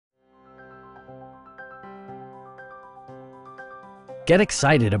Get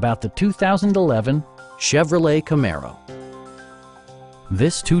excited about the 2011 Chevrolet Camaro.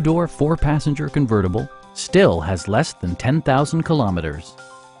 This two-door, four-passenger convertible still has less than 10,000 kilometers.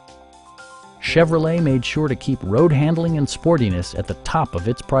 Chevrolet made sure to keep road handling and sportiness at the top of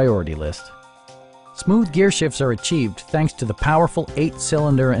its priority list. Smooth gear shifts are achieved thanks to the powerful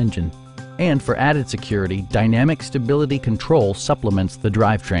 8-cylinder engine. And for added security, dynamic stability control supplements the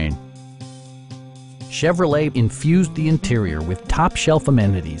drivetrain. Chevrolet infused the interior with top-shelf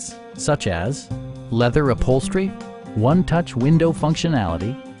amenities such as leather upholstery, one-touch window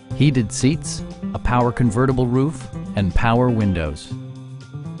functionality, heated seats, a power convertible roof, and power windows.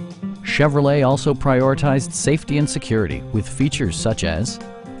 Chevrolet also prioritized safety and security with features such as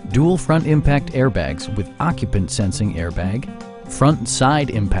dual front impact airbags with occupant sensing airbag, front and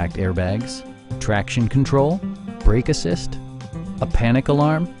side impact airbags, traction control, brake assist, a panic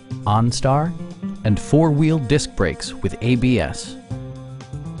alarm, OnStar, and four-wheel disc brakes with ABS.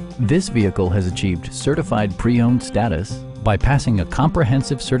 This vehicle has achieved certified pre-owned status by passing a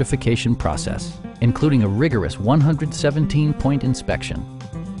comprehensive certification process, including a rigorous 117-point inspection.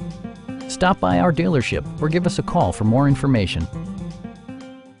 Stop by our dealership or give us a call for more information.